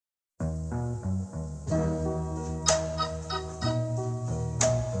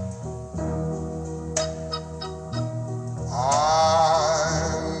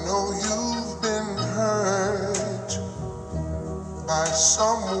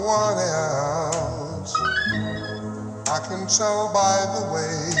one else. I can tell by the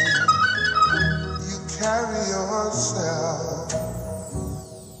way you carry yourself.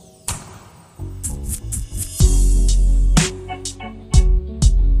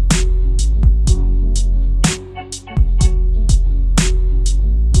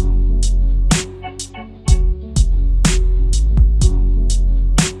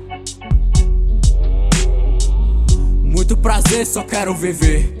 Muito prazer, só quero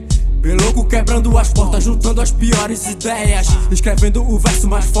viver. Bem louco quebrando as portas, juntando as piores ideias, escrevendo o verso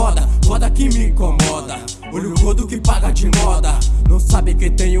mais foda, foda que me incomoda. Olho gordo que paga de moda. Não sabe que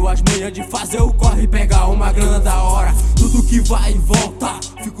tenho as manhas de fazer o corre e pegar uma grana da hora. Tudo que vai e volta,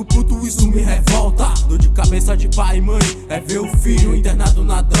 fico puto, isso me revolta. Dor de cabeça de pai e mãe é ver o filho internado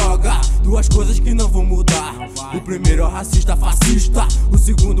na droga. Duas coisas que não vão mudar. O primeiro é racista, fascista. O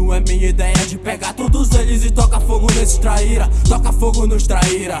segundo é minha ideia de pegar todos eles e toca fogo nesses traíra. Toca fogo nos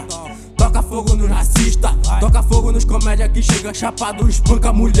traíra. Toca fogo nos racistas, toca fogo nos comédia que chega chapado, espanca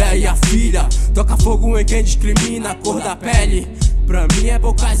a mulher e a filha. Toca fogo em quem discrimina a cor da pele. Pra mim é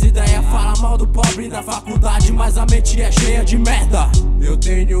poucas ideias, fala mal do pobre na faculdade, mas a mente é cheia de merda. Eu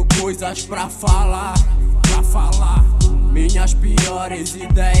tenho coisas pra falar, minhas piores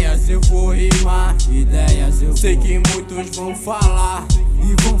ideias, eu vou rimar. Ideias, eu sei que muitos vão falar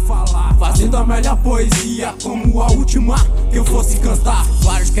e vão falar, fazendo a melhor poesia como a última que eu fosse cantar.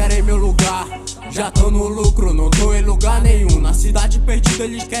 Vários querem meu lugar, já tão no lucro, não tô em lugar nenhum. Na cidade perdida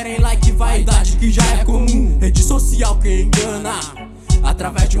eles querem like e vaidade que já é comum. Rede social que engana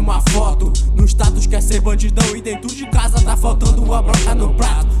através de uma foto, no status quer ser bandidão e dentro de casa tá faltando uma broca no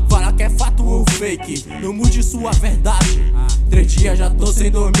prato. Fala que é fato ou fake, não mude sua verdade. 3 dias já tô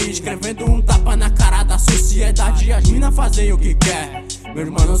sem dormir, escrevendo um tapa na cara da sociedade. As minas fazem o que quer, meu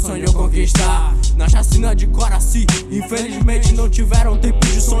irmão sonhou conquistar. Na chacina de Coraci, infelizmente não tiveram tempo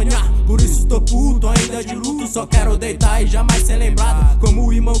de sonhar. Por isso tô puto, ainda de luto, só quero deitar e jamais ser lembrado. Como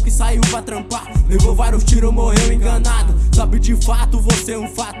o irmão que saiu pra trampar, levou vários tiros, morreu enganado. Sabe de fato, você é um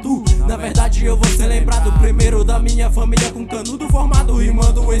fato. Na verdade eu vou ser lembrado primeiro da minha família com canudo formado,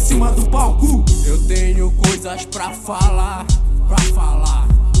 rimando em cima do palco. Eu tenho coisas pra falar,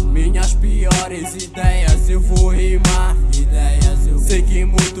 minhas piores ideias, eu vou rimar. Ideias, eu sei que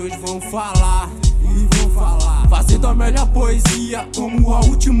muitos vão falar e vão falar, fazendo a melhor poesia como a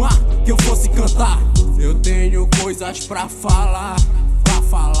última que eu fosse cantar. Eu tenho coisas pra falar,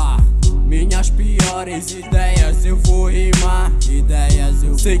 minhas piores ideias, eu vou rimar. Ideias,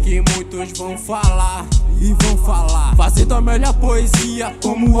 eu sei que muitos vão falar e vão falar, fazendo a melhor poesia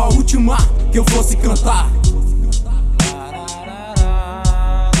como a última que eu fosse cantar.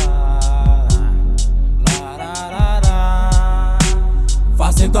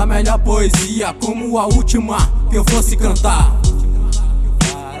 Fazendo a melhor poesia como a última que eu fosse cantar.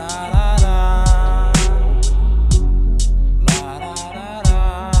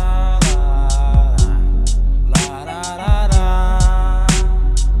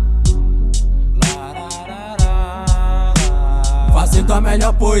 Fazendo a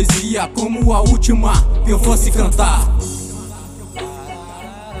melhor poesia como a última que eu fosse cantar.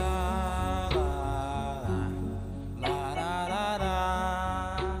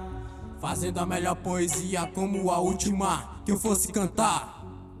 Fazendo a melhor poesia como a última que eu fosse cantar.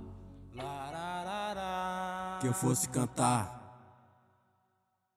 Que eu fosse cantar.